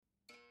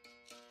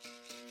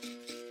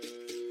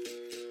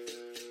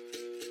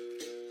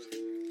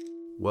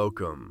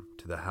Welcome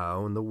to the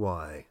How and the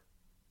Why.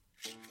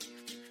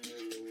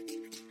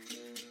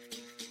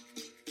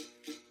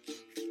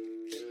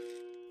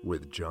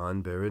 With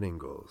John Barrett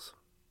Ingalls.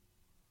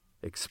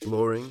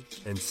 Exploring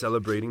and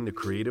celebrating the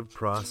creative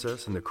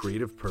process and the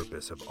creative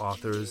purpose of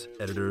authors,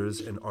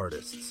 editors, and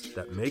artists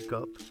that make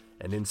up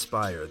and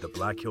inspire the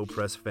Black Hill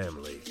Press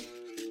family.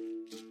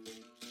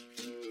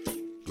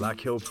 Black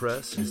Hill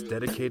Press is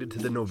dedicated to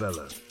the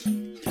novella.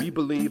 We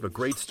believe a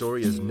great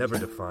story is never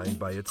defined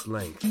by its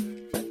length.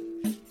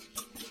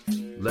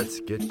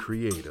 Let's get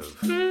creative.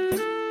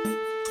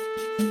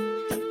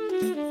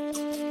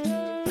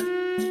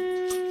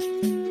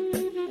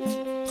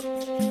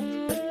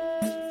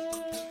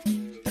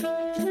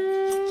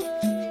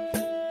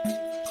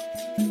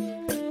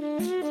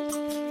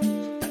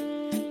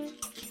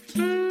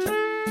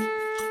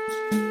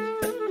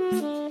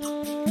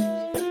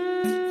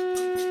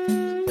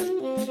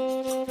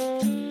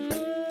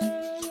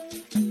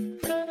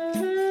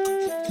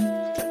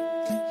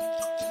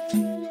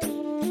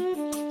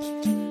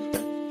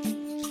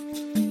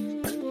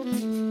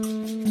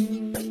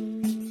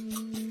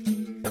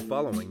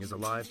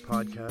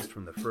 Podcast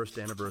from the first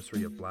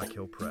anniversary of Black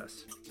Hill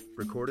Press,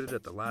 recorded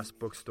at the Last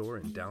Bookstore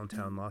in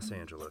downtown Los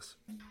Angeles.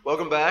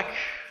 Welcome back.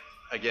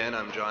 Again,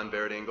 I'm John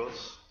Barrett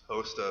Ingalls,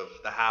 host of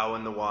The How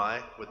and the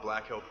Why with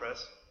Black Hill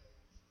Press.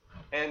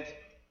 And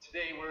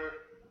today,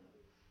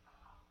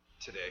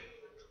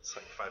 it's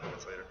like 5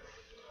 minutes later.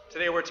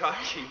 Today we're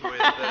talking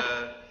with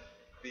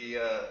the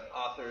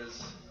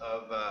authors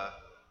of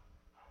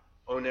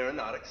Own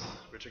Aeronautics,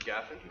 Richard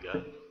Gaffin,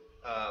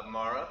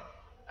 Mara,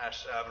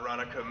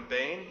 Veronica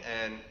Bain,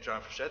 and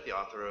John Frechette, the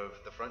author of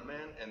The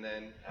Frontman, and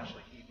then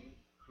Ashley Heaton,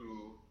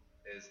 who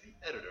is the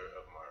editor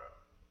of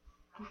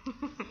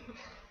Mara.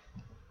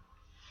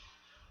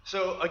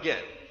 So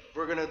again,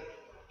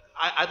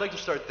 I'd like to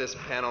start this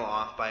panel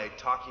off by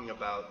talking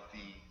about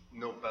the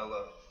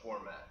novella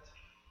format.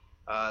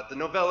 The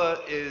novella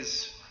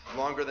is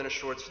longer than a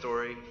short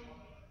story,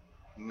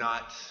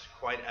 not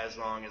quite as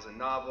long as a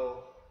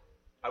novel.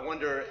 I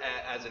wonder,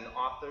 as an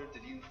author,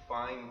 did you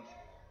find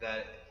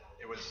that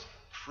it was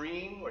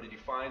freeing, or did you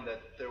find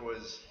that there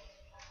was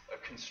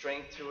a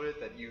constraint to it,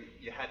 that you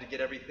had to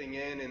get everything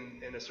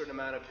in a certain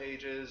amount of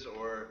pages,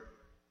 or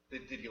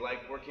did you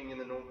like working in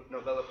the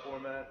novella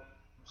format?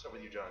 I'll start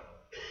with you, John.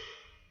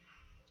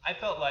 I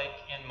felt like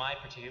in my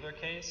particular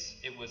case,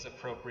 it was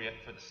appropriate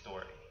for the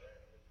story,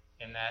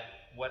 in that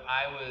what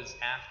I was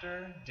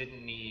after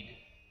didn't need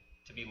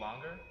to be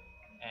longer,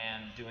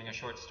 and doing a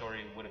short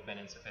story would have been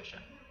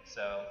insufficient.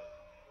 So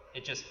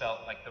it just felt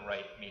like the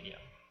right medium.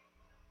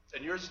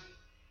 And yours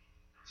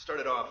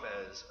started off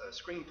as a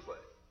screenplay.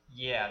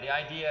 Yeah, the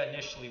idea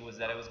initially was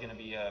that it was going to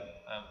be a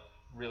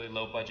really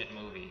low-budget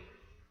movie.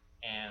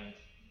 And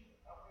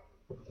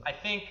I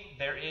think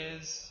there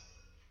is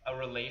a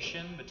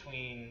relation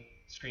between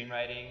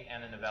screenwriting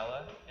and a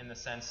novella in the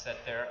sense that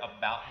they're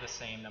about the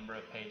same number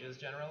of pages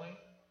generally.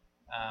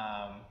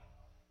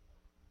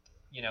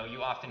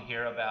 You often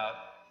hear about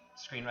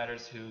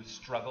screenwriters who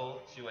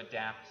struggle to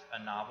adapt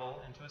a novel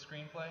into a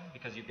screenplay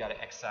because you've got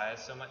to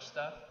excise so much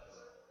stuff.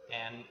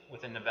 And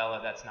with a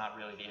novella, that's not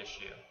really the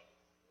issue.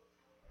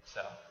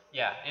 So,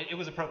 yeah, it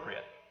was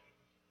appropriate.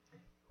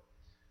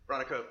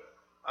 Veronica,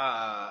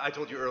 I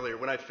told you earlier,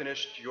 when I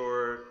finished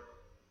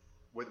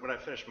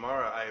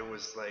Mara, I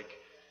was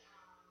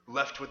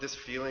left with this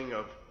feeling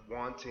of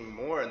wanting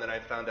more, and then I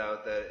found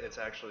out that it's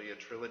actually a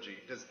trilogy.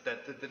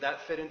 Did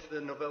that fit into the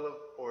novella,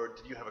 or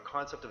did you have a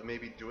concept of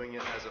maybe doing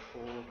it as a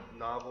full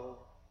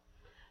novel?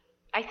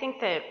 I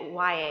think that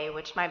YA,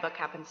 which my book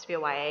happens to be a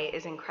YA,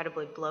 is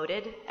incredibly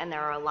bloated, and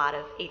there are a lot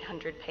of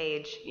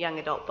 800-page young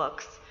adult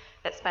books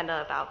that spend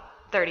about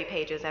 30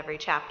 pages every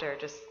chapter.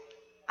 Just,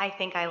 I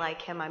think I like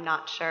him, I'm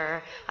not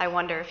sure, I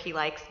wonder if he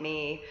likes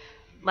me,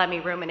 let me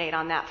ruminate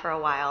on that for a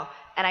while,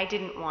 and I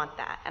didn't want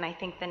that. And I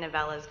think the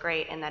novella is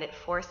great in that it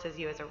forces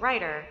you as a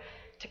writer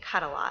to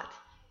cut a lot,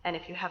 and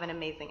if you have an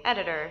amazing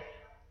editor,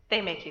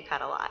 they make you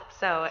cut a lot,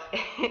 so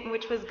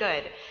which was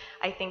good.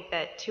 I think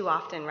that too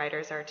often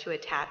writers are too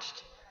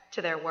attached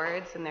to their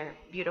words and their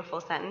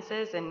beautiful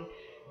sentences, and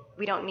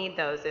we don't need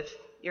those if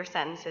your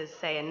sentences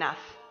say enough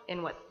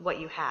in what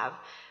you have.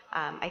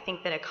 I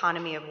think that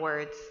economy of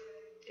words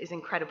is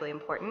incredibly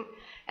important,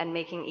 and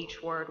making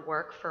each word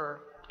work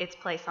for its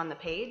place on the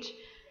page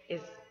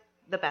is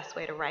the best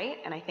way to write,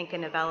 and I think a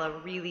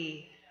novella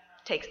really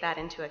takes that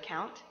into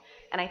account.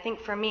 And I think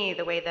for me,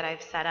 the way that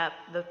I've set up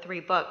the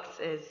 3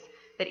 books is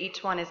that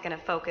each one is going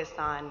to focus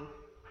on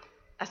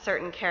a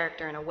certain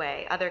character in a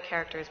way. Other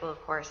characters will,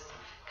 of course,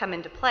 come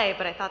into play,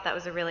 but I thought that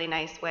was a really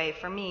nice way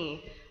for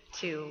me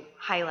to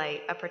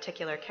highlight a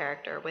particular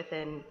character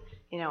within,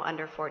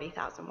 under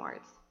 40,000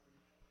 words.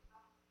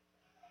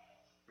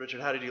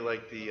 Richard, how did you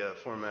like the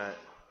format?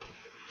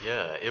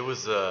 Yeah, it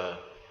was a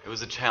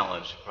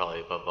challenge,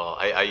 probably above all.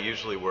 I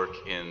usually work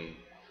in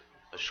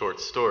a short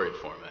story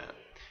format.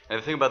 And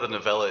the thing about the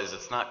novella is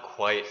it's not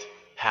quite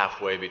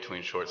halfway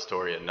between short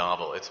story and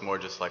novel. It's more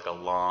just like a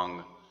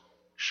long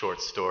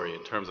short story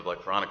in terms of,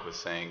 like Veronica was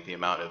saying, the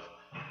amount of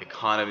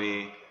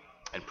economy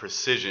and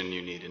precision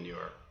you need in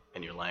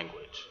your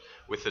language.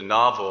 With a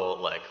novel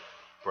like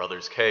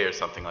Brothers K or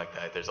something like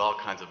that, there's all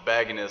kinds of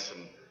bagginess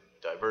and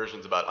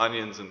diversions about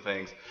onions and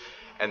things.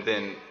 And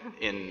then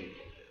in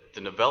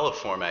the novella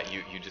format,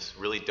 you just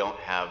really don't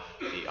have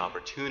the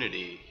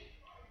opportunity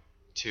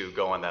to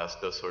go on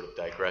those sort of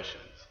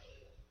digressions.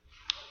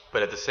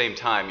 But at the same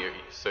time,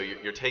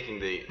 you're taking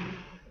the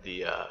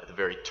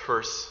very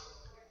terse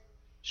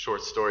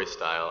short story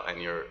style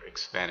and you're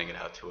expanding it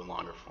out to a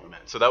longer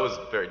format. So that was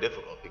very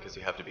difficult because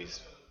you have to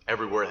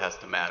every word has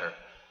to matter,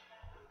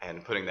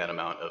 and putting that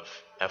amount of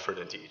effort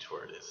into each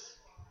word is.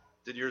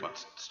 Did your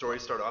story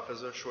start off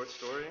as a short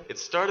story? It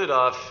started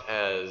off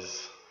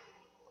as,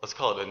 let's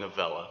call it a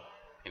novella,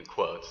 in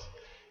quotes.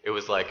 It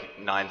was like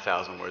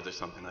 9,000 words or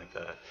something like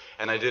that.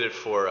 And I did it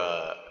for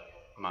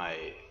my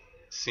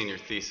senior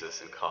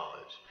thesis in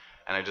college.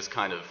 And I just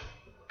kind of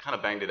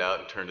banged it out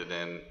and turned it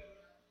in,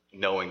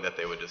 knowing that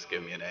they would just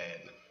give me an A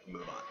and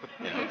move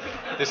on. You know,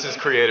 this is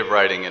creative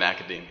writing in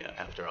academia,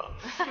 after all.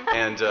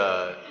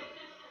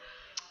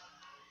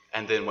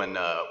 And then when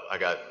I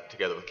got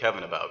together with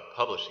Kevin about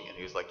publishing it,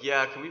 he was like,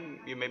 yeah, can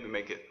we maybe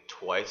make it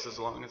twice as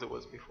long as it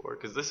was before?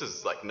 Because this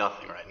is like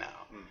nothing right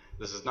now.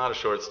 This is not a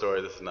short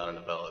story. This is not a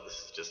novella. This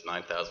is just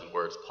 9,000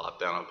 words plopped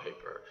down on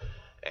paper.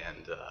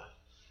 And,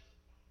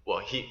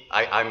 well,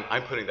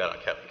 I'm putting that on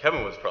Kevin.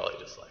 Kevin was probably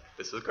just like,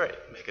 this is great.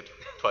 Make it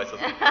twice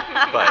as long.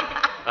 But,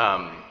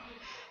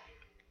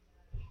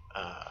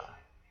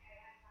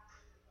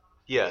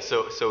 yeah,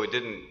 so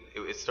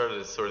it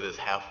started as sort of this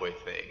halfway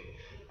thing.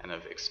 And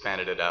I've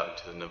expanded it out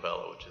into the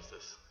novella, which is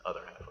this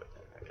other halfway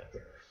thing, I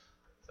guess.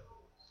 So.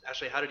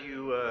 Ashley, how did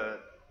you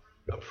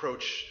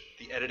approach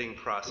the editing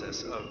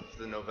process of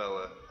the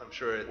novella? I'm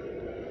sure it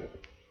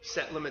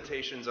set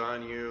limitations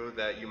on you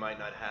that you might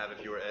not have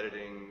if you were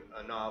editing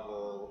a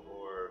novel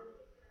or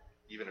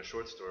even a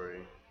short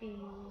story.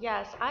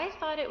 Yes, I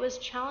thought it was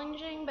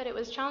challenging, but it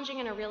was challenging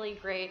in a really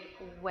great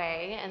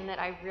way, and that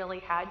I really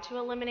had to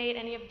eliminate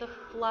any of the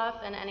fluff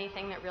and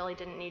anything that really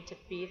didn't need to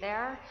be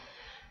there.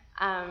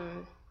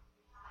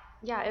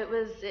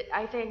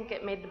 I think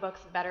it made the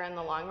books better in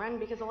the long run,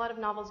 because a lot of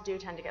novels do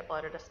tend to get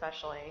bloated,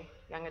 especially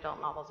young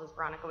adult novels, as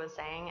Veronica was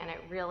saying, and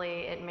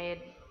it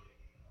made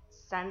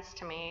sense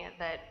to me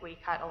that we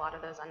cut a lot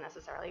of those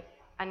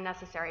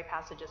unnecessary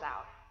passages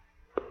out.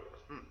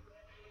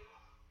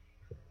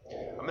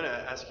 I'm going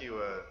to ask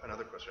you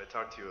another question. I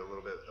talked to you a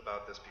little bit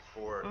about this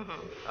before.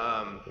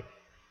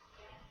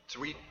 So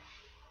we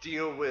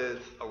deal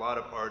with a lot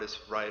of artists,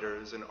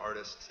 writers, and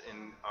artists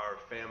in our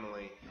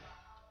family.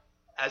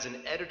 As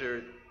an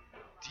editor,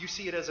 do you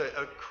see it as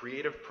a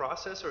creative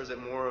process, or is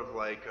it more of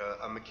like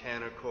a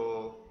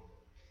mechanical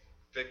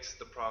fix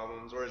the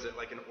problems, or is it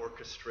like an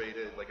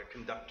orchestrated, like a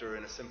conductor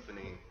in a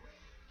symphony?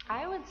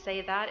 I would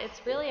say that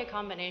it's really a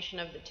combination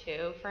of the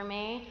two for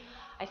me.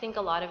 I think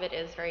a lot of it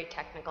is very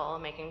technical,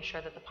 making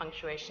sure that the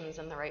punctuation's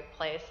in the right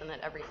place and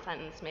that every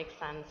sentence makes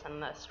sense and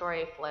the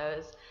story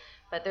flows.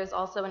 But there's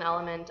also an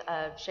element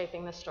of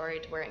shaping the story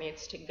to where it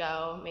needs to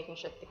go, making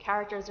sure that the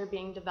characters are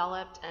being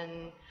developed,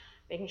 and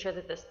making sure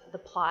that the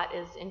plot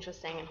is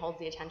interesting and holds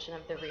the attention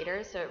of the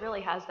reader. So it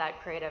really has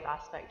that creative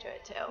aspect to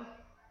it too.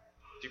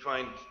 Do you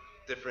find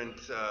different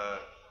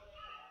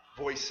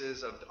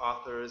voices of the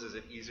authors? Is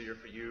it easier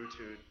for you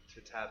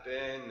to tap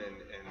in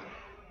and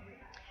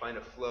find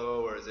a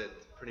flow, or is it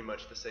pretty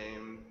much the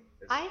same?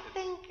 I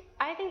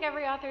think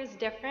every author is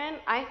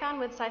different. I found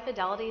with Sci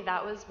Fidelity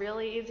that was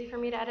really easy for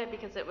me to edit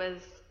because it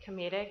was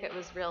comedic. It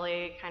was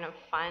really kind of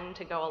fun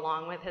to go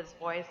along with his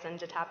voice and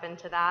to tap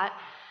into that.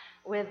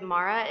 With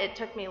Mara, it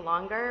took me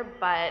longer,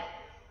 but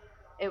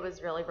it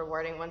was really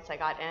rewarding once I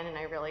got in and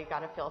I really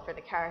got a feel for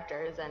the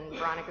characters and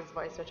Veronica's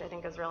voice, which I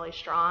think is really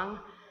strong.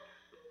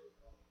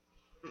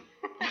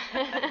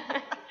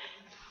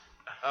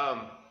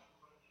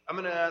 I'm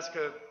going to ask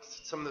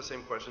some of the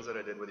same questions that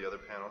I did with the other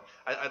panel.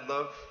 I'd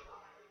love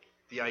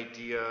the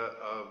idea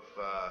of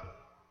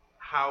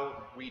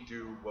how we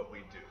do what we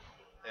do,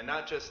 and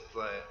not just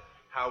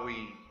how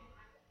we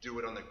do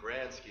it on the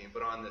grand scheme,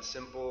 but on the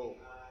simple,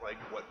 like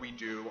what we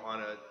do on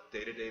a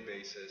day-to-day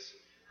basis,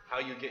 how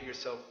you get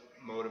yourself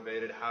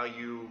motivated, how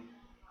you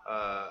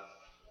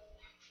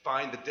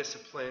find the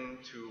discipline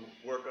to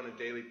work on a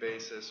daily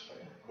basis,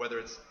 whether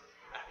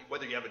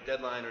you have a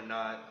deadline or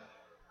not,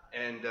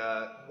 and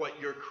what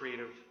your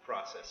creative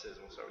process is.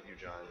 We'll start with you,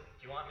 John.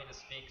 Do you want me to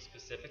speak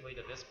specifically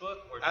to this book,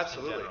 or just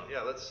Absolutely. in general?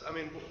 Yeah. Let's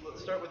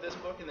start with this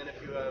book, and then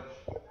if you have,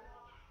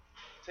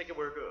 take it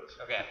where it goes.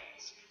 Okay.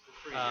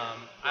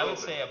 I would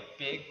say a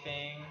big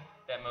thing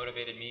that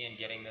motivated me in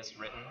getting this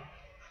written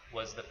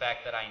was the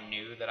fact that I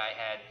knew that I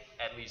had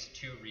at least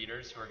 2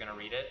 readers who were going to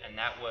read it, and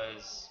that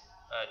was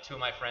 2 of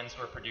my friends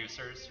who were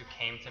producers who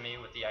came to me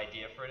with the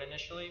idea for it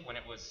initially when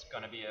it was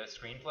going to be a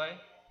screenplay.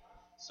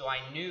 So I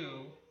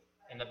knew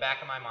in the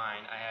back of my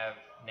mind I have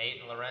Nate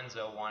and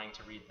Lorenzo wanting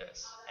to read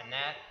this, and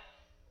that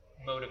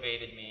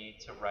motivated me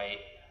to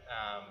write,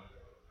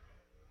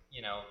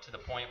 to the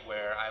point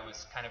where I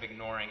was kind of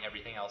ignoring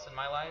everything else in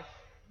my life.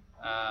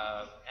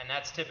 And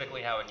that's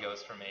typically how it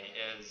goes for me,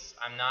 is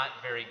I'm not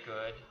very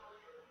good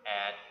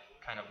at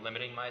kind of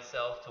limiting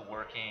myself to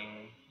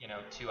working,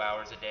 2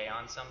 hours a day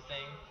on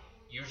something.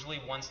 Usually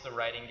once the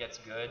writing gets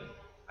good,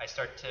 I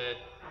start to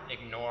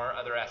ignore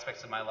other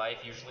aspects of my life,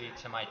 usually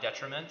to my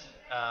detriment,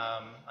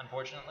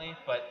 unfortunately.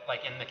 But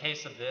like in the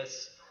case of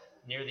this,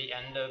 near the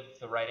end of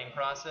the writing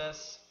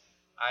process,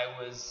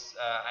 I was,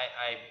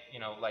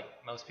 like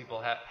most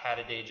people had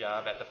a day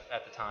job at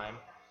the time,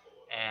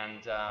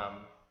 and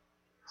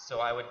so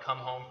I would come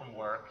home from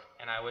work,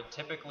 and I would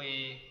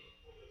typically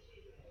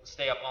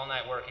stay up all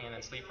night working and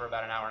then sleep for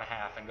about an hour and a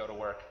half and go to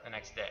work the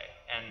next day.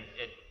 And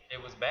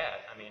it was bad.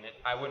 I mean,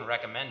 I wouldn't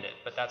recommend it,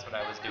 but that's what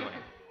I was doing.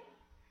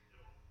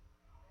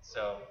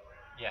 So,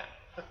 yeah.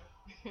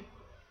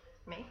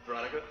 Me?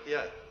 Veronica?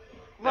 Yeah.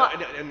 Well-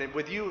 Now, and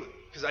with you,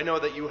 because I know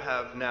that you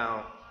have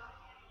now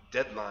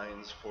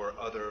deadlines for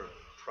other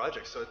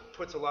projects, so it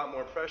puts a lot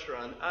more pressure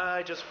on,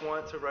 I just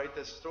want to write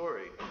this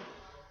story.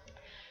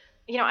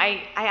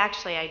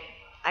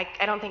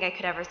 I don't think I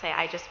could ever say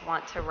I just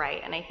want to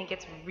write, and I think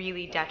it's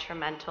really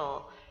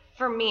detrimental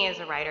for me as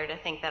a writer to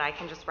think that I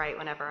can just write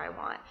whenever I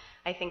want.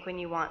 I think when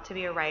you want to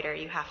be a writer,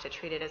 you have to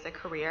treat it as a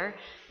career.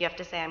 You have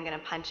to say, I'm going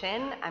to punch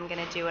in, I'm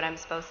going to do what I'm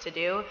supposed to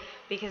do,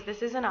 because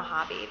this isn't a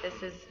hobby.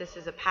 This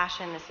is a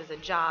passion, this is a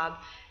job,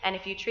 and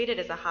if you treat it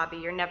as a hobby,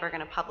 you're never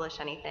going to publish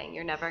anything.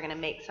 You're never going to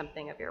make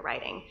something of your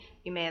writing.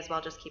 You may as well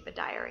just keep a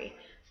diary,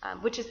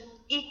 which is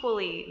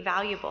equally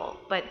valuable,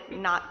 but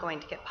not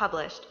going to get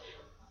published,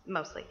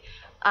 mostly.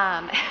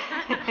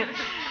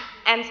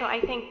 And so I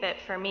think that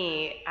for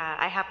me,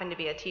 I happen to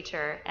be a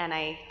teacher, and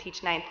I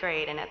teach 9th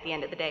grade, and at the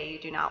end of the day, you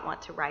do not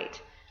want to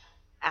write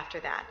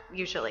after that,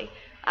 usually.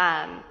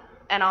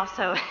 And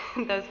also,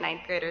 those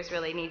 9th graders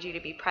really need you to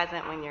be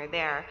present when you're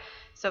there.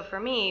 So for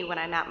me, when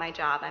I'm at my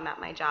job, I'm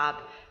at my job.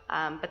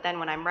 But then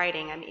when I'm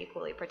writing, I'm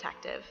equally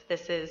protective.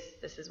 This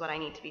is what I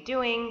need to be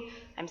doing.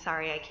 I'm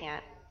sorry I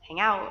can't hang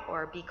out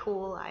or be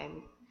cool.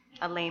 I'm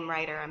a lame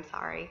writer, I'm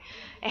sorry.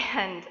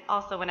 And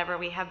also whenever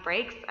we have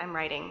breaks, I'm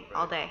writing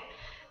all day.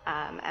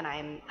 And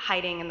I'm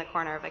hiding in the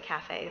corner of a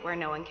cafe where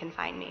no one can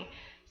find me.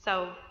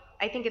 So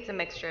I think it's a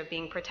mixture of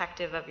being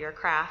protective of your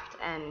craft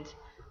and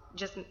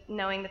just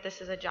knowing that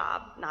this is a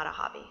job, not a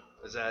hobby.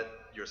 Is that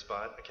your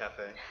spot, a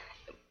cafe?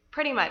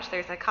 Pretty much.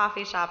 There's a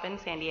coffee shop in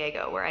San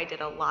Diego where I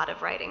did a lot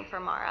of writing for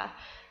Mara.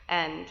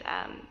 And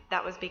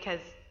that was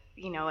because,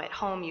 at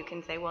home you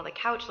can say, well, the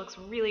couch looks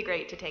really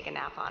great to take a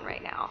nap on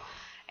right now.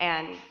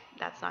 And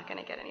that's not going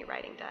to get any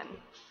writing done.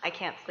 I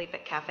can't sleep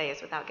at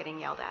cafes without getting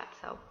yelled at,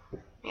 so,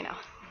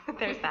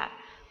 there's that.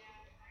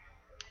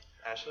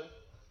 Ashley?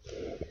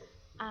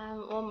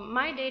 Well,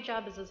 my day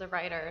job is as a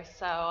writer,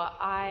 so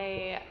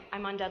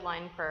I'm on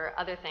deadline for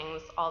other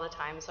things all the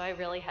time, so I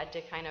really had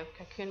to kind of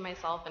cocoon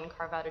myself and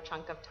carve out a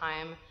chunk of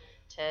time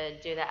to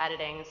do the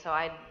editing. So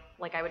I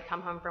would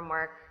come home from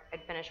work,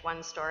 I'd finish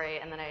one story,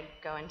 and then I'd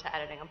go into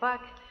editing a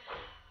book.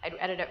 I'd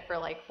edit it for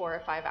like 4 or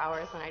 5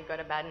 hours, and I'd go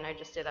to bed, and I'd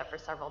just do that for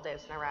several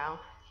days in a row.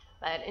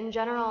 But in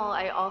general,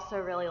 I also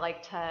really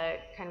like to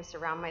kind of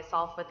surround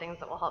myself with things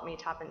that will help me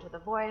tap into the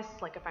voice.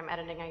 Like if I'm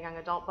editing a young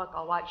adult book,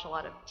 I'll watch a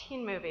lot of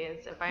teen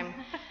movies.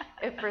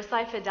 If for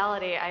Sci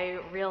Fidelity, I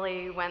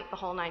really went the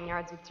whole 9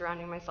 yards with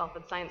surrounding myself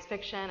with science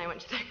fiction. I went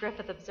to the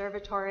Griffith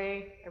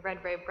Observatory. I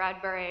read Ray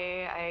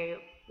Bradbury. I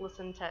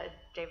listened to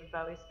David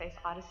Bowie's Space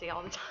Odyssey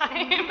all the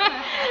time. And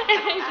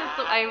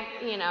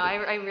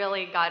I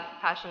really got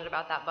passionate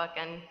about that book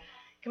and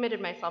committed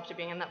myself to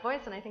being in that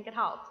voice, and I think it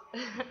helped.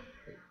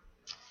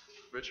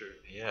 Richard?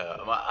 Yeah,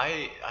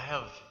 I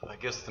have, I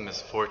guess, the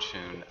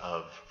misfortune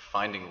of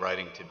finding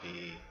writing to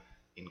be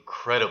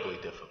incredibly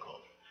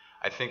difficult.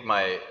 I think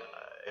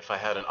if I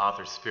had an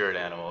author spirit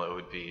animal, it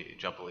would be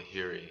Jhumpa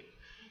Lahiri.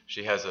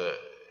 She has a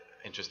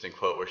interesting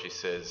quote where she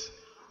says,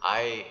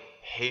 I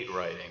hate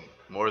writing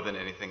more than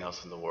anything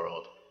else in the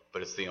world,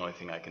 but it's the only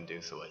thing I can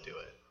do, so I do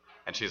it.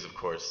 And she's, of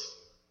course,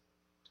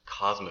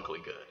 cosmically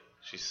good.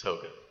 She's so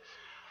good.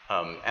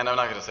 And I'm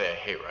not going to say I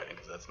hate writing,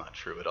 because that's not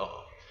true at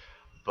all.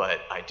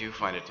 But I do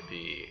find it to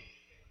be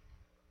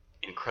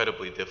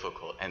incredibly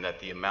difficult, and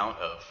that the amount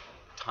of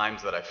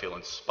times that I feel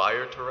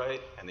inspired to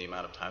write and the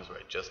amount of times where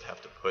I just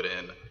have to put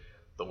in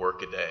the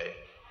work a day,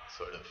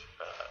 sort of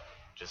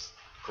just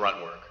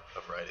grunt work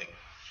of writing.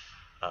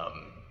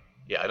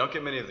 I don't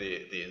get many of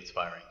the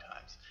inspiring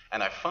times.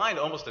 And I find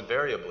almost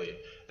invariably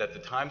that the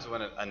times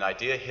when an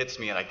idea hits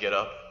me and I get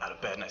up out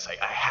of bed and I say,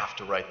 I have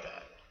to write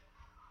that,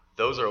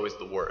 those are always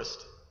the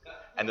worst.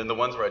 And then the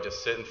ones where I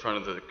just sit in front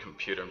of the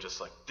computer, I'm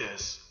just like,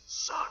 this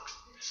sucks,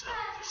 this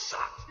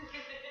sucks.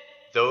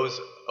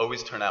 Those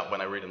always turn out, when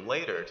I read them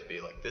later, to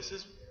be like, this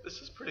is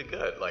pretty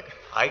good. Like,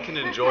 I can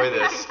enjoy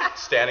this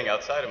standing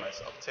outside of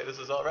myself and say, this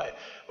is all right.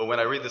 But when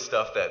I read the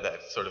stuff that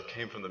sort of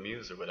came from the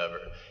muse or whatever,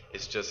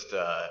 it's just,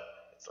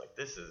 it's like,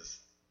 this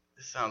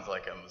sounds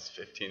like I was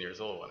 15 years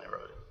old when I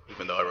wrote it,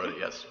 even though I wrote it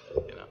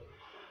yesterday,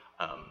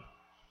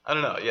 I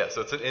don't know, yeah,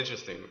 so it's an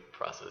interesting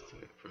process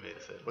for me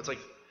to say. What's like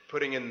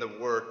putting in the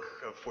work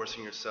of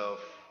forcing yourself,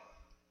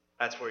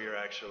 that's where you're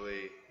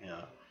actually,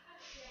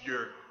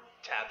 you're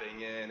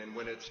tapping in, and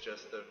when it's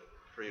just the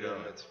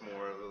freedom. Yeah. It's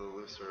more of a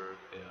looser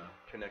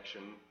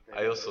connection.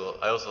 I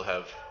also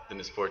have the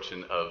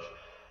misfortune of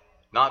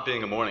not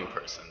being a morning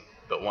person,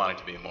 but wanting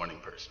to be a morning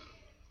person.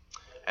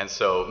 And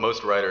so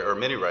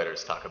many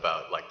writers talk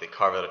about, like, they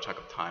carve out a chunk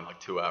of time, like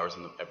 2 hours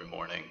every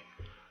morning.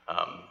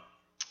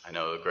 I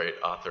know the great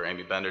author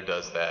Amy Bender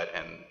does that,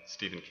 and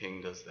Stephen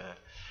King does that.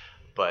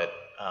 But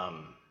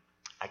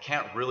I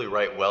can't really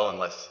write well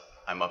unless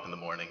I'm up in the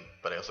morning,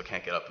 but I also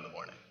can't get up in the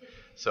morning.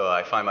 So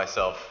I find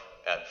myself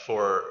at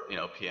 4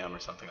 p.m. or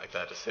something like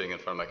that, just sitting in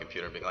front of my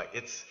computer and being like,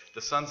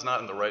 the sun's not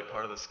in the right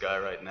part of the sky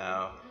right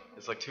now.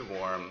 It's like too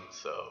warm,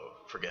 so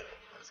forget it.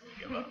 I'm just gonna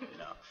give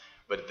up,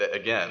 But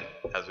again,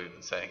 as we've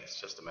been saying,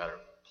 it's just a matter of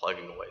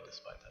plugging away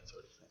despite that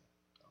sort of thing.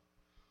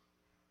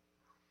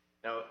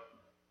 Now,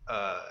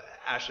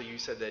 Ashley, you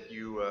said that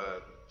you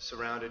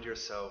surrounded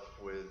yourself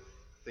with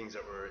things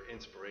that were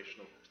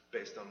inspirational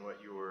based on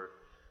what you were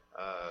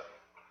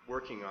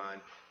working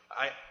on.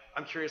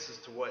 I'm curious as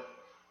to what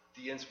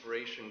the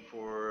inspiration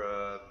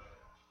for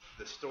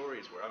the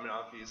stories were. I mean,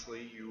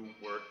 obviously, you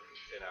work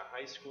in a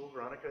high school,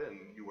 Veronica, and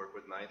you work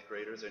with ninth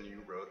graders, and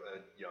you wrote a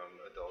young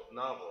adult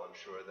novel. I'm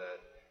sure that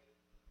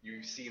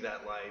you see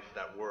that life,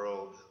 that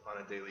world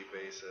on a daily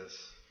basis.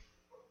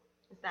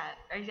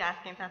 Are you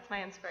asking if that's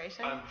my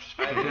inspiration?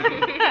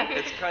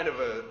 It's kind of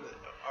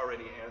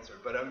already answered,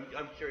 but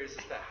I'm curious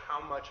as to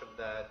how much of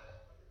that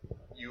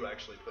you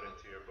actually put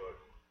into your book.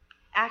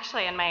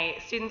 Actually, and my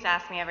students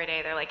ask me every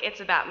day, they're like, it's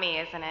about me,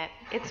 isn't it?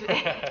 It's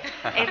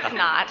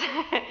not.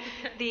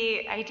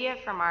 The idea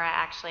for Mara,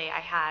 actually,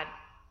 I had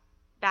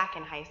back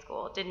in high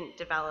school. Didn't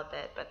develop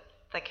it, but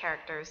the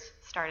characters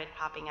started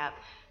popping up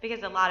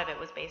because a lot of it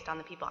was based on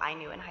the people I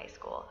knew in high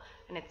school.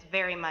 And it's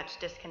very much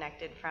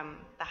disconnected from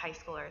the high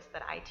schoolers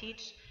that I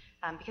teach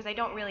because I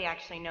don't really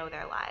actually know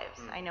their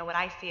lives. I know what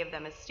I see of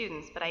them as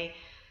students, but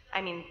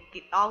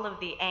all of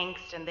the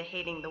angst and the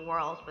hating the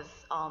world was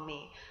all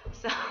me,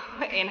 so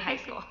in high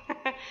school.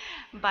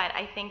 But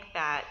I think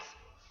that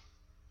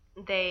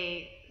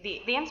the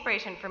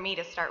inspiration for me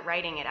to start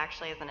writing it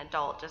actually as an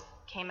adult just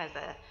came as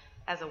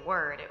a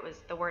word. It was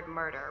the word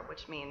murder,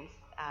 which means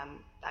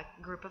a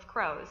group of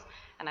crows.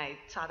 And I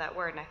saw that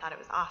word and I thought it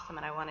was awesome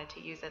and I wanted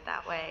to use it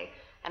that way.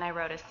 And I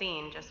wrote a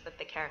scene just with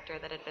the character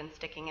that had been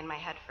sticking in my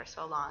head for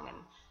so long, and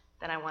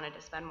then I wanted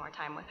to spend more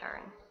time with her.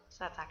 And so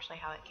that's actually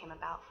how it came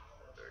about.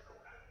 Very cool.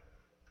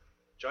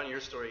 John, your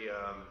story,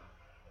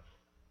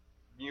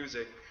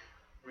 music,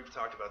 we've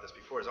talked about this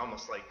before, is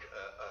almost like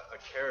a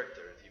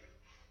character.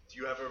 Do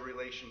you have a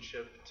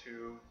relationship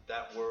to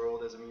that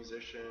world as a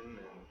musician?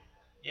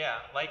 Yeah,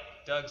 like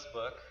Doug's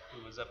book,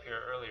 who was up here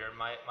earlier,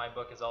 my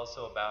book is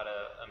also about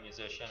a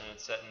musician, and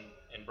it's set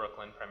in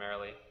Brooklyn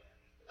primarily.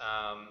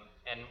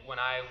 And when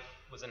I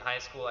was in high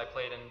school, I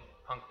played in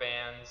punk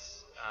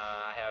bands.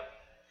 I have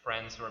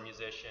friends who are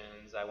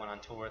musicians. I went on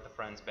tour with a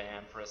friend's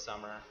band for a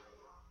summer.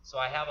 So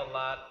I have a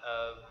lot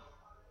of,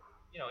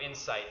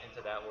 insight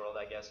into that world,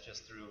 I guess,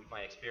 just through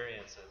my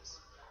experiences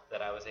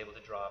that I was able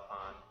to draw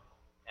upon.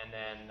 And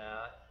then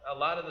a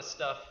lot of the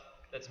stuff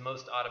that's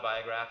most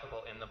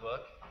autobiographical in the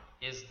book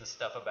is the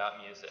stuff about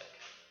music.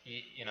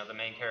 The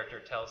main character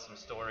tells some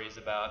stories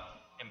about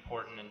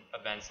important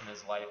events in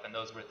his life, and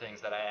those were things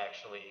that I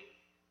actually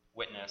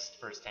witnessed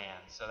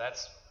firsthand. So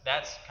that's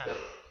kind of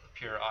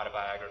pure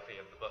autobiography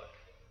of the book.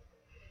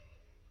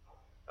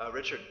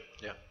 Richard.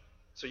 Yeah.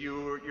 So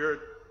your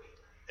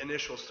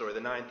initial story,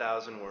 the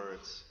 9,000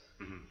 words,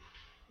 Mm-hmm.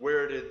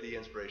 where did the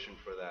inspiration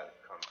for that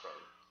come from?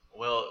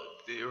 Well,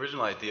 the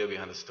original idea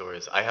behind the story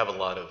is I have a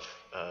lot of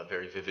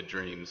very vivid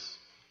dreams,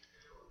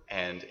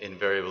 and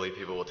invariably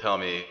people will tell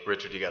me,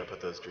 Richard, you got to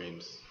put those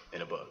dreams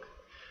in a book.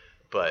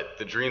 But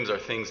the dreams are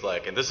things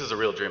like, and this is a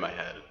real dream I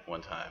had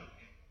one time.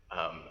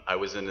 I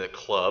was in a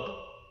club.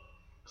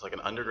 It was like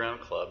an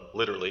underground club,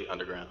 literally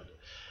underground.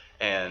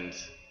 And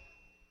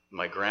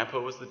my grandpa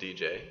was the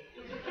DJ,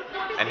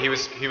 and he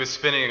was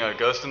spinning a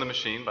Ghost in the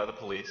Machine by the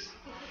Police.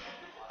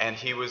 And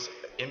he was,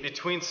 in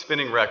between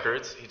spinning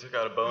records, he took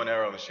out a bow and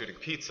arrow and was shooting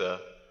pizza,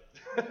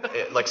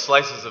 like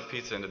slices of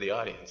pizza into the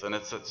audience. And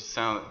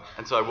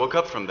and so I woke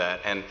up from that,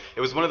 and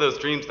it was one of those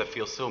dreams that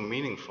feel so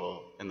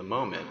meaningful in the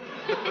moment.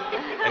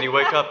 And you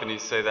wake up and you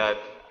say that,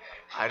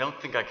 I don't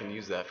think I can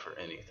use that for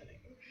anything.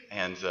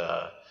 And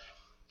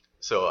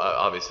so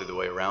obviously the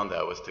way around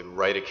that was to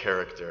write a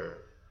character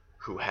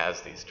who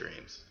has these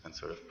dreams and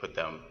sort of put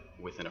them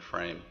within a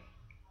frame.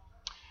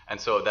 And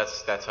so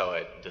that's how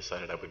I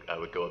decided I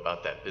would go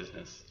about that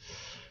business.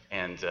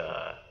 And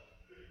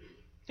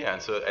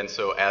and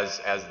so as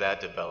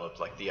that developed,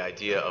 like the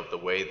idea of the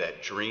way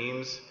that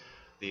dreams,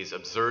 these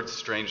absurd,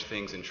 strange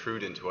things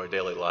intrude into our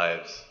daily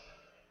lives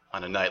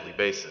on a nightly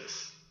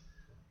basis,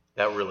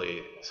 that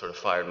really sort of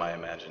fired my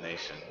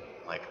imagination.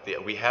 Like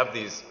we have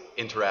these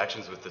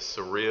interactions with the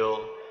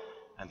surreal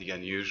and the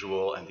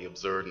unusual and the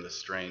absurd and the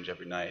strange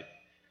every night.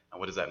 And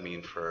what does that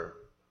mean for,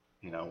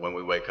 when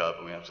we wake up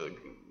and we have to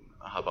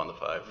hop on the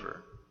 5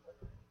 for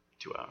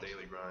 2 hours?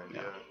 Daily grind,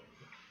 yeah.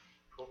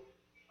 Cool.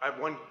 I have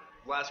one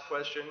last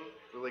question,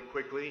 really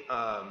quickly.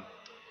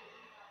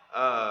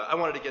 I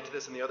wanted to get to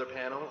this in the other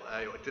panel.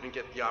 I didn't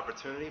get the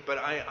opportunity, but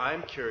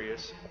I'm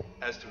curious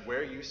as to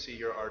where you see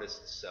your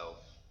artist self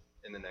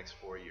in the next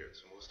 4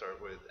 years. And we'll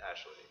start with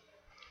Ashley.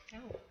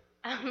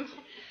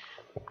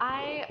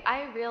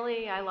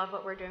 I love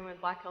what we're doing with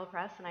Black Hill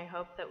Press, and I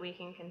hope that we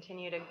can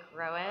continue to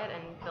grow it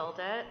and build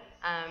it.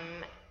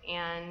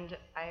 And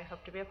I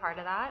hope to be a part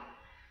of that.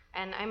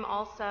 And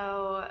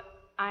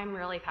I'm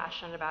really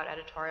passionate about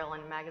editorial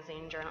and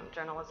magazine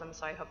journalism,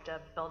 so I hope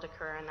to build a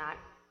career in that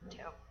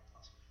too.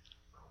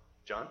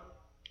 John?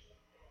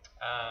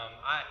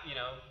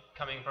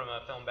 Coming from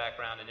a film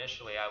background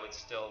initially, I would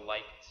still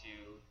like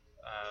to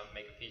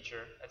make a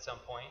feature at some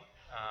point.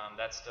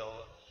 That's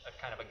still a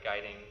kind of a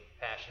guiding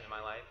passion in my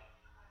life.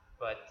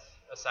 But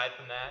aside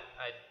from that,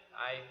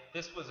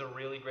 this was a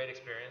really great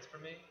experience for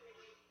me,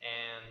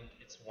 and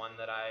it's one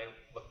that I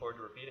look forward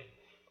to repeating.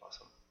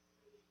 Awesome.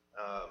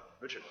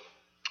 Richard?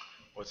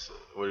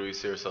 Where do we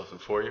see ourselves in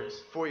 4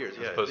 years? 4 years,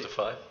 as opposed to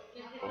 5?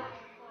 4?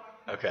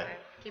 Okay.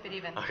 Keep it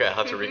even. Okay, I'll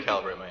have to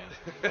recalibrate my answer.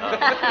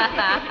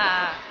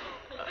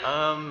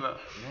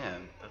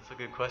 Man, that's a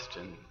good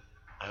question.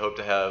 I hope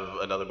to have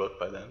another book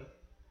by then.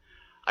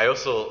 I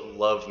also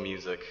love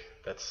music.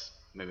 That's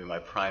maybe my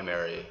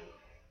primary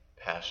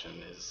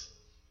passion is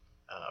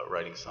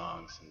writing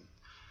songs and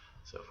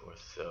so forth.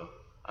 So,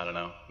 I don't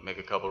know, make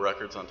a couple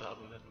records on top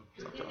of it,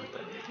 something like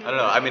that. I don't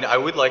know. I mean, I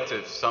would like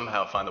to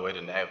somehow find a way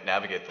to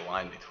navigate the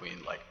line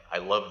between, like, I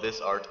love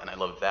this art and I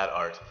love that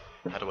art.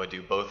 How do I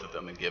do both of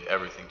them and give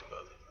everything to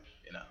both of them,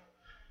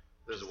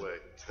 There's a way.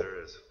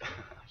 There is. I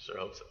sure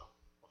hope so.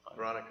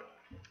 Veronica?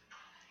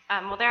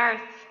 Well, there are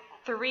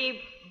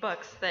 3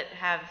 books that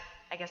have,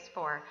 I guess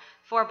 4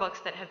 books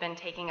that have been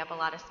taking up a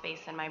lot of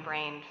space in my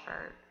brain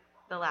for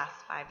the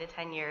last 5 to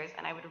 10 years,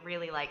 and I would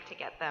really like to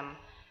get them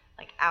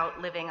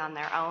out living on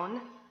their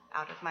own,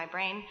 out of my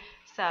brain.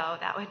 So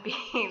that would be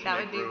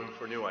room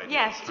for new ideas.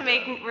 Yes, to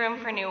make room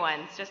for new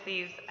ones. Just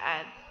these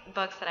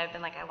books that I've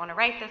been I want to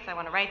write this. Do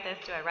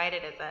I write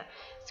it as a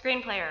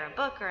screenplay or a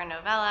book or a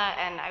novella?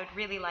 And I would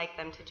really like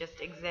them to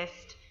just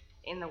exist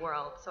in the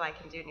world so I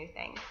can do new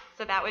things.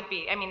 So that would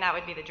be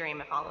the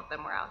dream if all of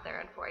them were out there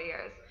in 4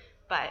 years.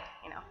 But,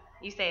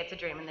 you say it's a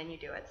dream and then you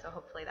do it, so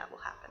hopefully that will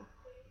happen.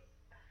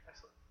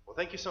 Excellent. Well,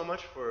 thank you so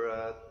much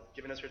for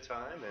giving us your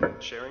time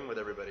and sharing with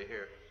everybody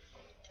here.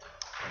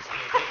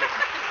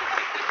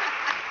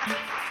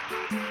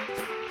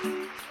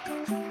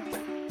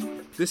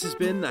 This has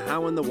been The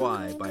How and the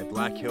Why by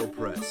Black Hill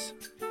Press.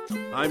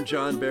 I'm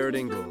John Barrett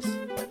Ingalls.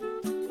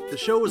 The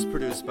show was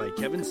produced by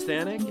Kevin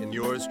Stanek and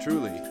yours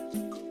truly.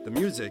 The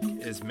music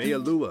is Mea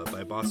Lua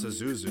by Bossa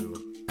Zuzu.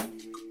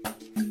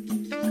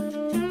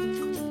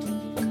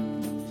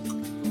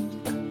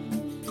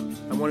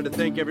 I wanted to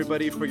thank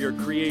everybody for your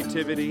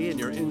creativity and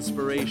your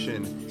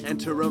inspiration, and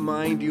to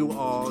remind you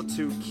all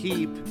to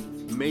keep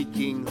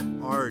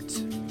making art.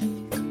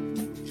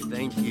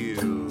 Thank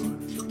you.